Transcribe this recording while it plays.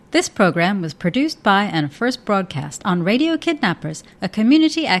This program was produced by and first broadcast on Radio Kidnappers, a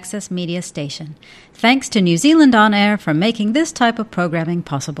community access media station. Thanks to New Zealand On Air for making this type of programming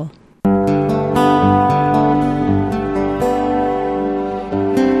possible.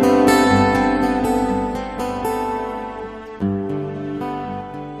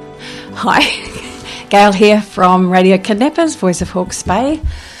 Hi, Gail here from Radio Kidnappers, Voice of Hawke's Bay.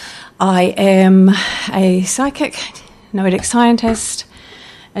 I am a psychic, noetic scientist,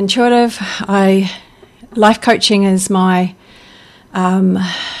 intuitive. Life coaching is my aim,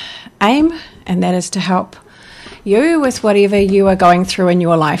 and that is to help you with whatever you are going through in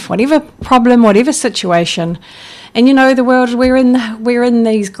your life, whatever problem, whatever situation. And you know, the world we're in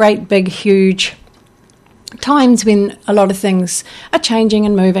these great, big, huge times when a lot of things are changing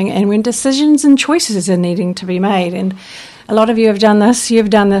and moving, and when decisions and choices are needing to be made. And a lot of you have done this. You've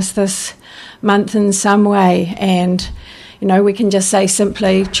done this month in some way, and you know, we can just say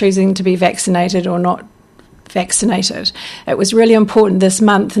simply choosing to be vaccinated or not vaccinated. It was really important this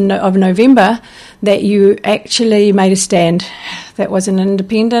month of November that you actually made a stand. That was an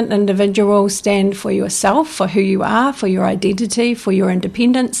independent, individual stand for yourself, for who you are, for your identity, for your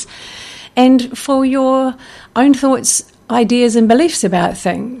independence, and for your own thoughts, ideas and beliefs about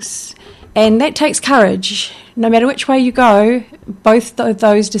things. And that takes courage. No matter which way you go, both of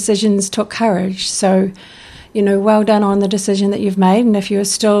those decisions took courage. So, you know, well done on the decision that you've made. And if you're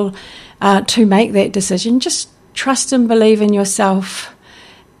still to make that decision, just trust and believe in yourself.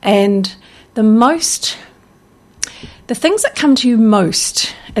 And the things that come to you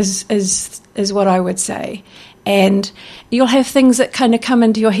most is what I would say. And you'll have things that kind of come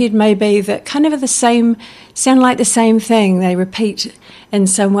into your head maybe that kind of are the same, sound like the same thing. They repeat in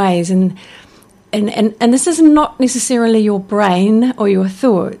some ways. And this is not necessarily your brain or your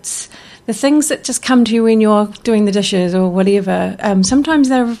thoughts. The things that just come to you when you're doing the dishes or whatever, sometimes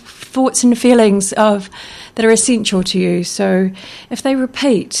they're thoughts and feelings that are essential to you. So if they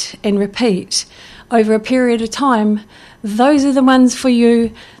repeat and repeat over a period of time, those are the ones for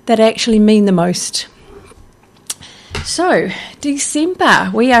you that actually mean the most. So,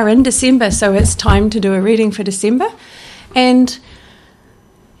 December. We are in December, so it's time to do a reading for December. And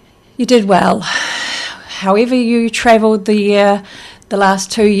you did well. However you travelled the year, the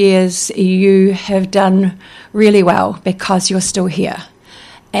last 2 years, you have done really well because you're still here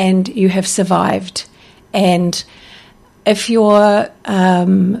and you have survived. And if your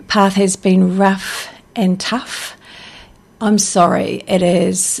path has been rough and tough, I'm sorry, it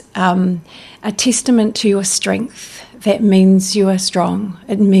is a testament to your strength. That means you are strong.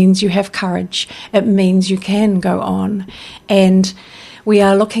 It means you have courage. It means you can go on. And we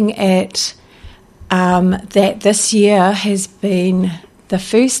are looking at that this year has been the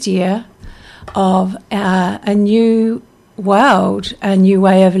first year of a new world, a new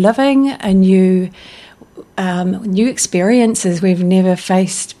way of living, a new experiences we've never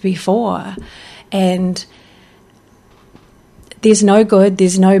faced before. And there's no good,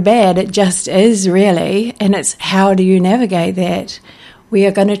 there's no bad, it just is really, and it's how do you navigate that? We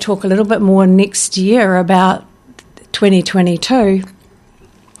are going to talk a little bit more next year about 2022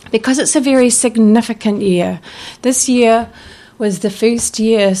 because it's a very significant year. This year was the first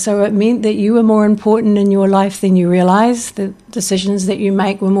year, so it meant that you were more important in your life than you realise. The decisions that you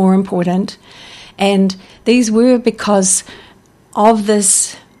make were more important, and these were because of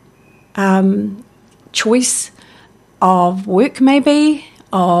this choice of work, maybe,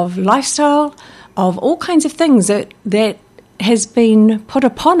 of lifestyle, of all kinds of things that has been put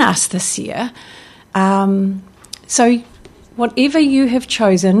upon us this year. So whatever you have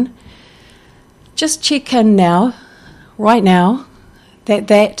chosen, just check in now, right now,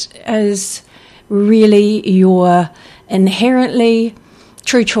 that is really your inherently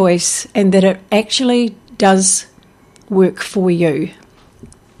true choice and that it actually does work for you.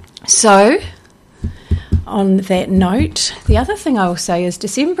 So, on that note, the other thing I will say is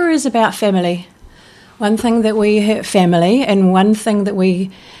December is about family. One thing that we have family, and one thing that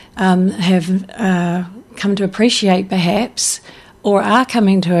we have come to appreciate perhaps, or are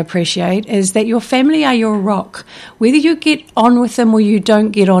coming to appreciate, is that your family are your rock. Whether you get on with them or you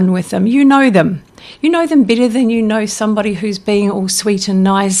don't get on with them, you know them. You know them better than you know somebody who's being all sweet and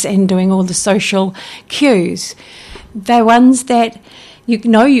nice and doing all the social cues. They're ones that you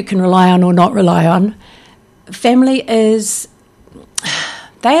know you can rely on or not rely on. Family they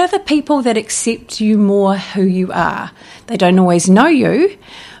are the people that accept you more who you are. They don't always know you.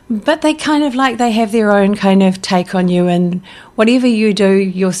 but they kind of like they have their own kind of take on you, and whatever you do,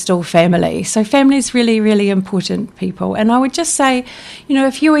 you're still family. So family is really, really important, people. And I would just say,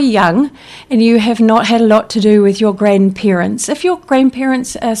 if you are young and you have not had a lot to do with your grandparents, if your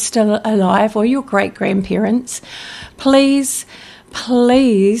grandparents are still alive or your great-grandparents, please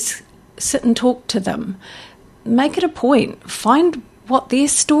sit and talk to them. Make it a point. Find what their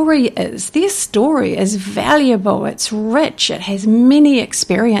story is. Their story is valuable, it's rich, it has many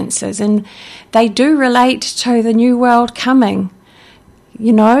experiences, and they do relate to the new world coming.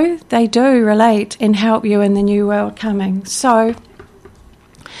 They do relate and help you in the new world coming. So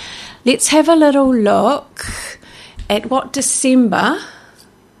let's have a little look at what December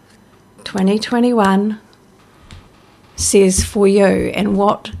 2021 says for you, and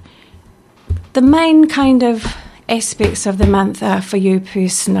what the main kind of aspects of the month are for you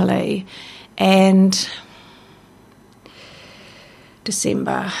personally. And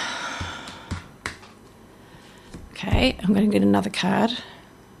December. Okay, I'm going to get another card.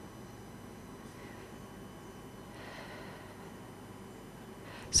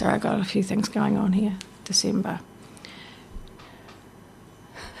 Sorry, I've got a few things going on here. December.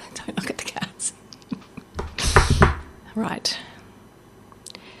 Don't look at the cards. Right.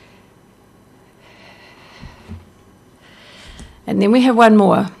 And then we have one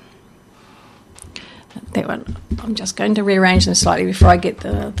more. That one, I'm just going to rearrange them slightly before I get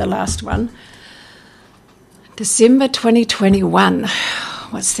the last one. December 2021.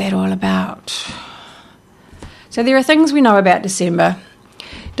 What's that all about? So there are things we know about December.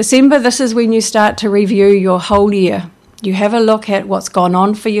 December, this is when you start to review your whole year. You have a look at what's gone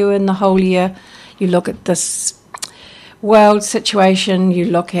on for you in the whole year. You look at this world situation, you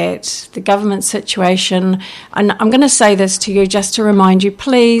look at the government situation. And I'm going to say this to you just to remind you,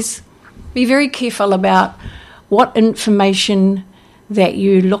 please be very careful about what information that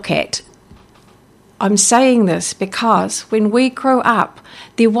you look at. I'm saying this because when we grew up,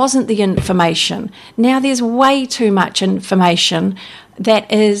 there wasn't the information. Now there's way too much information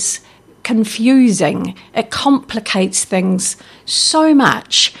that is confusing. It complicates things so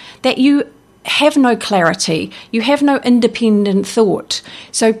much that you have no clarity, you have no independent thought.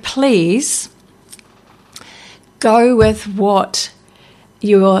 So please go with what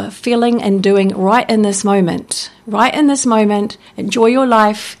you're feeling and doing right in this moment. Right in this moment, enjoy your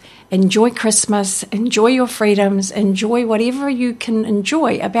life, enjoy Christmas, enjoy your freedoms, enjoy whatever you can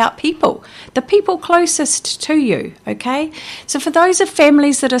enjoy about people, the people closest to you, okay? So for those of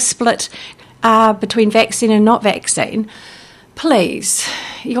families that are split between vaccine and not vaccine, please,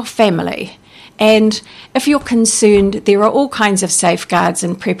 your family. And if you're concerned, there are all kinds of safeguards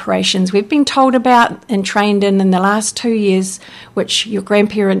and preparations we've been told about and trained in the last 2 years, which your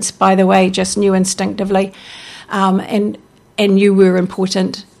grandparents, by the way, just knew instinctively, and you were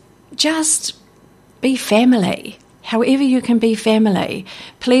important. Just be family, however you can be family.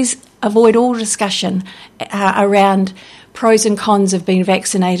 Please avoid all discussion around pros and cons of being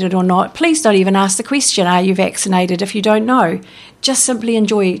vaccinated or not. Please don't even ask the question, are you vaccinated, if you don't know. Just simply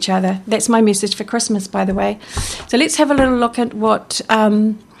enjoy each other. That's my message for Christmas, by the way. So let's have a little look at what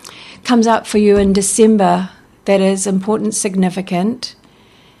comes up for you in December that is important, significant,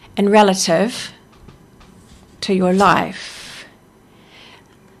 and relative to your life.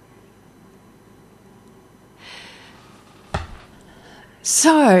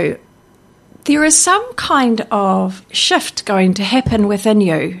 So there is some kind of shift going to happen within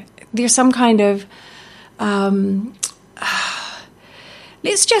you. There's some kind of,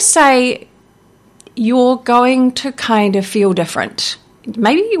 let's just say you're going to kind of feel different.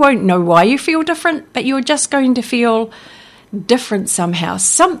 Maybe you won't know why you feel different, but you're just going to feel different somehow.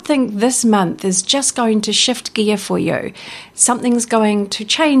 Something this month is just going to shift gear for you. Something's going to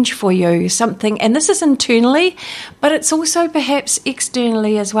change for you. And this is internally, but it's also perhaps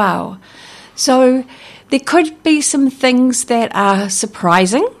externally as well. So there could be some things that are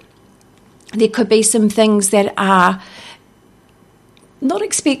surprising. There could be some things that are not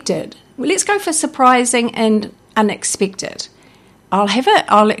expected. Well, let's go for surprising and unexpected.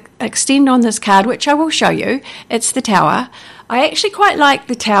 I'll extend on this card, which I will show you. It's the Tower. I actually quite like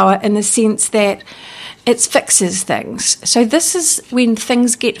the Tower in the sense that it fixes things. So this is when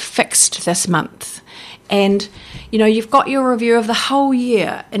things get fixed this month. And, you've got your review of the whole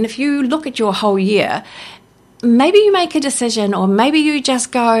year. And if you look at your whole year, maybe you make a decision, or maybe you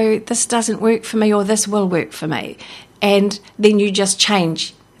just go, this doesn't work for me, or this will work for me. And then you just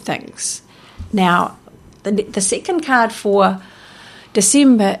change things. Now, the second card for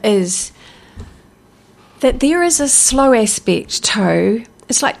December is that there is a slow aspect too.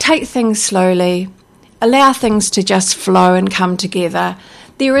 It's like take things slowly, allow things to just flow and come together.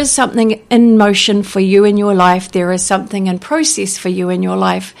 there is something in motion for you in your life. There is something in process for you in your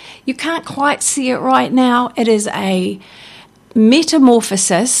life. You can't quite see it right now. It is a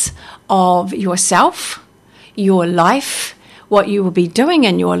metamorphosis of yourself, your life, what you will be doing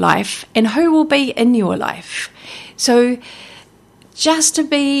in your life, and who will be in your life. So just to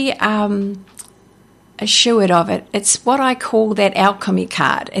be assured of it, it's what I call that alchemy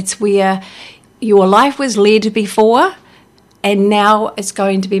card. It's where your life was led before, and now it's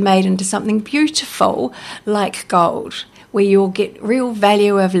going to be made into something beautiful like gold, where you'll get real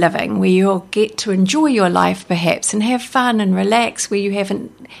value of living, where you'll get to enjoy your life perhaps and have fun and relax where you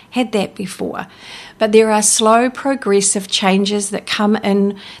haven't had that before. But there are slow progressive changes that come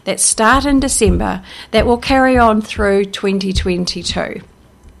in, that start in December, that will carry on through 2022.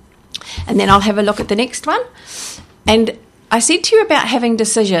 And then I'll have a look at the next one. And I said to you about having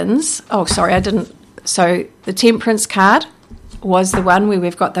decisions. Oh, sorry, I didn't. So the Temperance card was the one where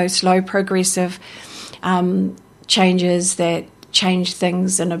we've got those slow progressive changes that change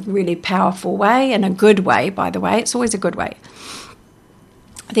things in a really powerful way, in a good way, by the way. It's always a good way.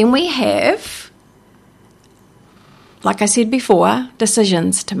 Then we have, like I said before,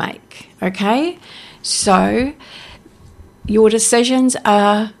 decisions to make, okay? So your decisions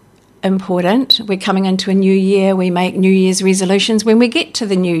are important. We're coming into a new year. We make New Year's resolutions when we get to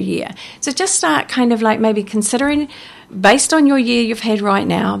the new year. So just start kind of like maybe considering, based on your year you've had right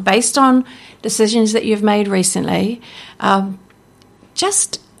now, based on decisions that you've made recently, look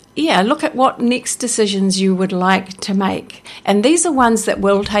at what next decisions you would like to make. And these are ones that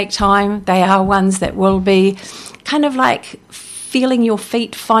will take time. They are ones that will be kind of like feeling your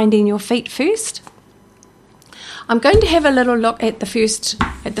feet, finding your feet first. I'm going to have a little look at the first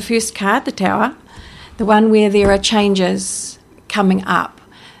card, the Tower, the one where there are changes coming up.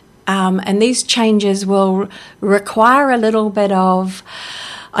 And these changes will require a little bit of,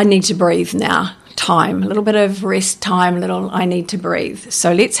 I need to breathe now, time, a little bit of rest time, I need to breathe.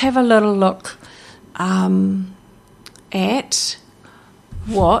 So let's have a little look at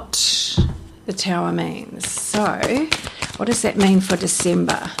what the Tower means. So what does that mean for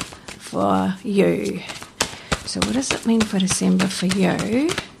December for you? So what does it mean for December for you?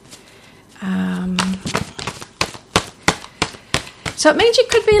 So it means you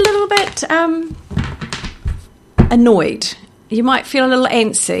could be a little bit annoyed. You might feel a little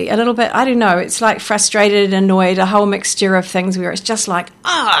antsy, a little bit, I don't know, it's like frustrated, annoyed, a whole mixture of things where it's just like,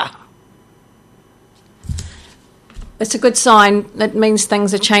 It's a good sign. It means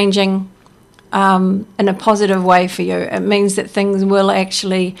things are changing in a positive way for you. It means that things will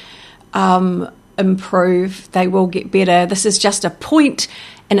actually improve. They will get better. This is just a point,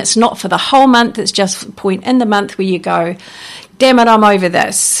 and it's not for the whole month. It's just a point in the month where you go, damn it, I'm over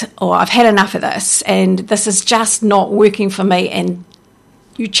this, or I've had enough of this, and this is just not working for me, and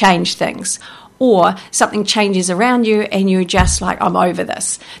you change things. Or something changes around you and you're just like, I'm over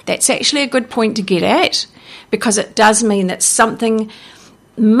this. That's actually a good point to get at, because it does mean that something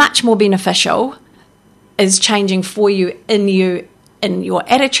much more beneficial is changing for you in your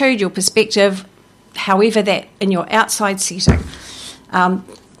attitude, your perspective, however that in your outside setting.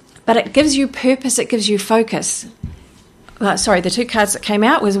 But it gives you purpose, it gives you focus. The two cards that came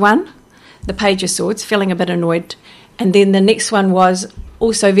out was one, the Page of Swords, feeling a bit annoyed. And then the next one was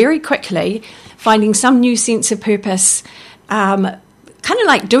also very quickly finding some new sense of purpose, kind of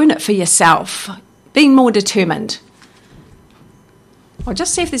like doing it for yourself, being more determined. I'll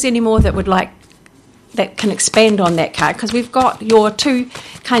just see if there's any more that can expand on that card, because we've got your two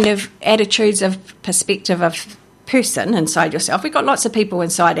kind of attitudes of perspective of person inside yourself. We've got lots of people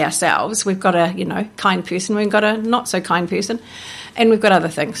inside ourselves. We've got a, kind person, we've got a not so kind person, and we've got other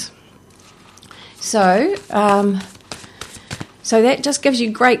things. So that just gives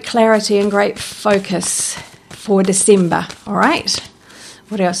you great clarity and great focus for December, all right?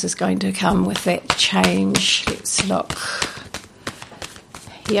 What else is going to come with that change? Let's look.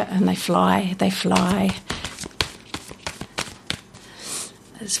 Yeah, and they fly.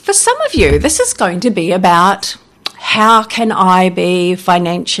 For some of you, this is going to be about how can I be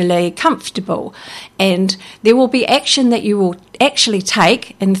financially comfortable? And there will be action that you will actually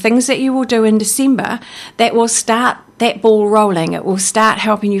take and things that you will do in December that will start that ball rolling. It will start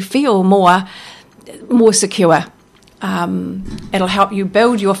helping you feel more secure. It'll help you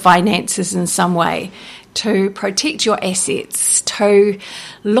build your finances in some way, to protect your assets, to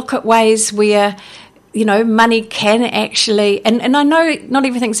look at ways where, money can actually, and I know not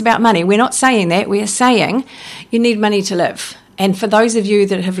everything's about money. We're not saying that. We are saying you need money to live. And for those of you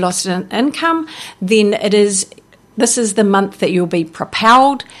that have lost an income, then this is the month that you'll be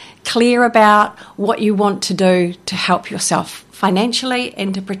propelled clear about what you want to do to help yourself financially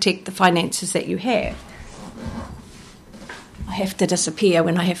and to protect the finances that you have. I have to disappear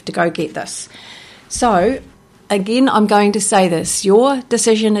when I have to go get this. So, again, I'm going to say this. Your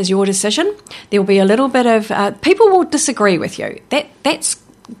decision is your decision. There will be a little bit of... people will disagree with you. That's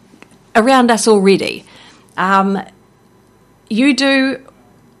around us already. You do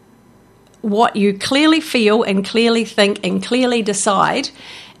what you clearly feel and clearly think and clearly decide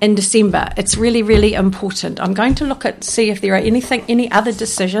in December. It's really, really important. I'm going to see if there are any other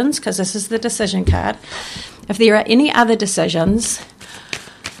decisions, because this is the decision card. If there are any other decisions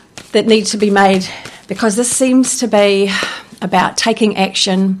that need to be made, because this seems to be about taking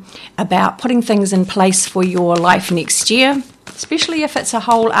action, about putting things in place for your life next year, especially if it's a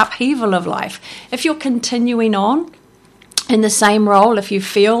whole upheaval of life. If you're continuing on in the same role, if you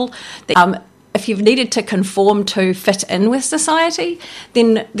feel that if you've needed to conform to fit in with society,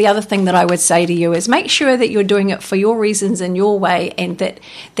 then the other thing that I would say to you is make sure that you're doing it for your reasons in your way, and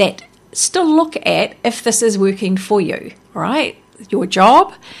that still look at if this is working for you, right? Your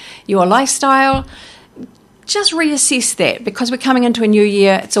job, your lifestyle, just reassess that, because we're coming into a new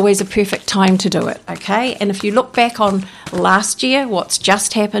year. It's always a perfect time to do it, okay? And if you look back on last year, what's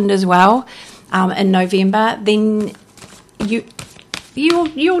just happened as well in November, then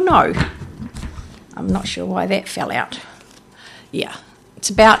you'll know. I'm not sure why that fell out. Yeah,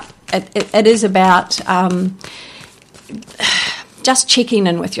 it is about just checking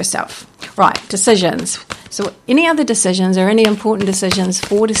in with yourself. Right, decisions. So any other decisions or any important decisions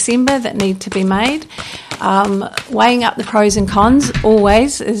for December that need to be made? Weighing up the pros and cons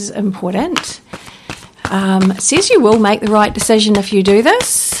always is important. It says you will make the right decision if you do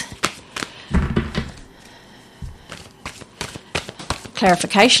this.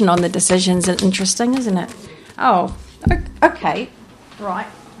 Clarification on the decisions is interesting, isn't it? Oh, okay, right.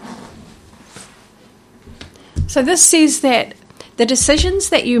 So this says that the decisions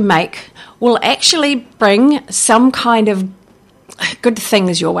that you make will actually bring some kind of good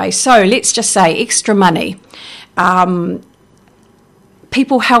things your way. So let's just say extra money,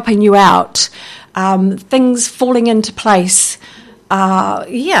 people helping you out, things falling into place, all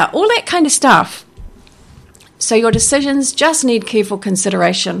that kind of stuff. So your decisions just need careful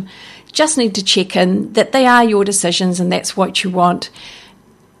consideration, just need to check in that they are your decisions and that's what you want.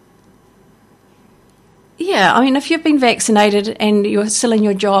 Yeah, I mean, if you've been vaccinated and you're still in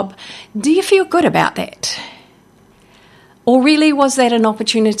your job, do you feel good about that? Or really was that an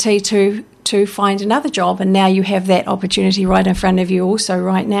opportunity to find another job, and now you have that opportunity right in front of you also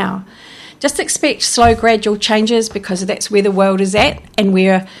right now? Just expect slow, gradual changes, because that's where the world is at, and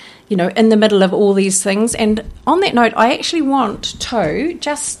we're in the middle of all these things. And on that note, I actually want to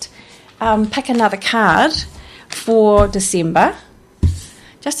just pick another card for December,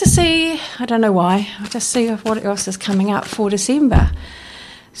 just to see, I don't know why, I'll just see what else is coming up for December.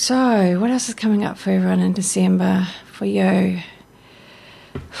 So, what else is coming up for everyone in December for you?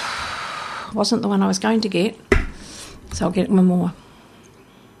 Wasn't the one I was going to get, so I'll get one more.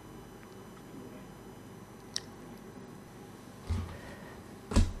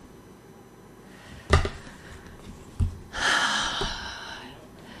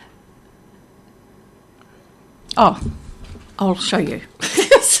 Oh, I'll show you.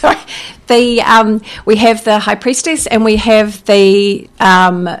 Sorry. We have the High Priestess and we have the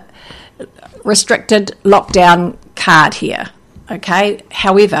restricted lockdown card here. Okay.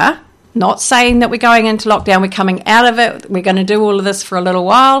 However, not saying that we're going into lockdown. We're coming out of it. We're going to do all of this for a little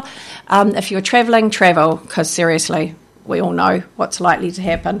while. If you're travelling, travel, because seriously, we all know what's likely to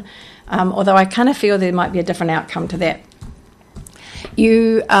happen. Although I kind of feel there might be a different outcome to that.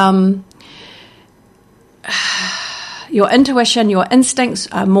 Your intuition, your instincts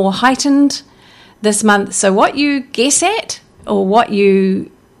are more heightened this month. So what you guess at, or what you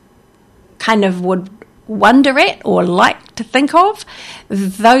kind of would wonder at or like to think of,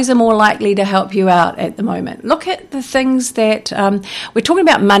 those are more likely to help you out at the moment. Look at the things that we're talking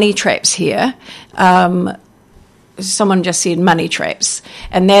about. Money traps here. Someone just said money traps,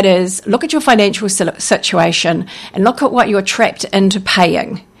 and that is, look at your financial situation and look at what you're trapped into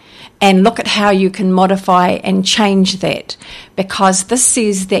paying. And look at how you can modify and change that, because this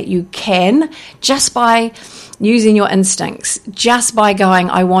says that you can, just by using your instincts, just by going,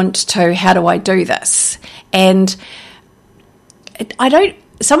 I want to, how do I do this? And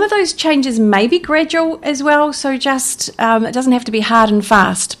some of those changes may be gradual as well, so just, it doesn't have to be hard and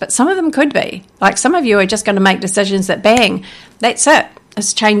fast, but some of them could be. Like some of you are just going to make decisions that bang, that's it.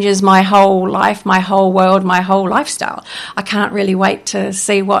 This changes my whole life, my whole world, my whole lifestyle. I can't really wait to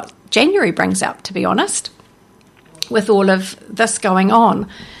see what January brings up, to be honest, with all of this going on.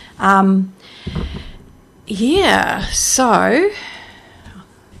 So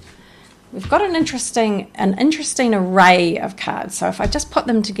we've got an interesting array of cards. So if I just put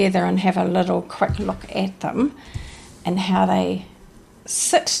them together and have a little quick look at them and how they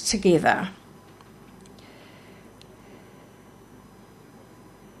sit together.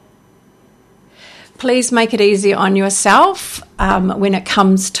 Please make it easy on yourself when it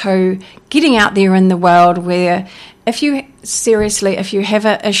comes to getting out there in the world, where if you have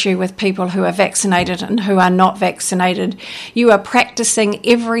an issue with people who are vaccinated and who are not vaccinated, you are practicing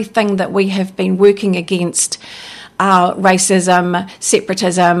everything that we have been working against, racism,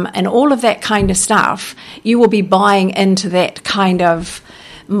 separatism, and all of that kind of stuff. You will be buying into that kind of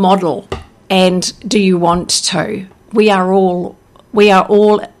model. And do you want to? We are all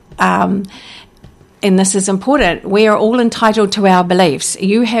and this is important, we are all entitled to our beliefs.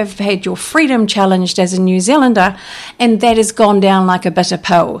 You have had your freedom challenged as a New Zealander, and that has gone down like a bitter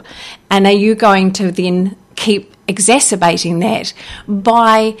pill. And are you going to then keep exacerbating that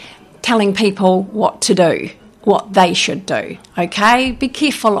by telling people what to do, what they should do? Okay? Be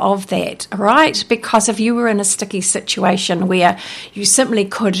careful of that, all right? Because if you were in a sticky situation where you simply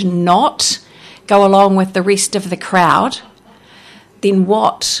could not go along with the rest of the crowd, then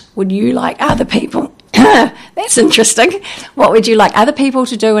what would you like other people? That's interesting. What would you like other people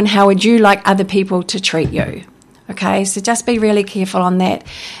to do, and how would you like other people to treat you? Okay, so just be really careful on that.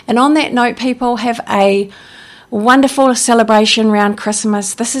 And on that note, people, have a wonderful celebration around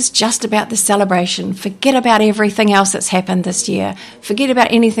Christmas. This is just about the celebration. Forget about everything else that's happened this year. Forget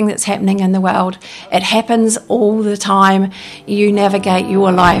about anything that's happening in the world. It happens all the time. You navigate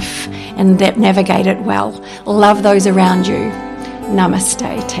your life and navigate it well. Love those around you.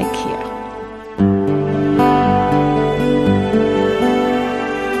 Namaste. Take care.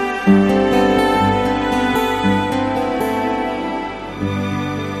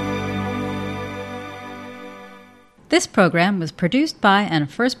 This program was produced by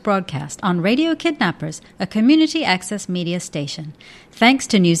and first broadcast on Radio Kidnappers, a community access media station. Thanks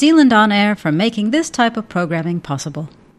to New Zealand On Air for making this type of programming possible.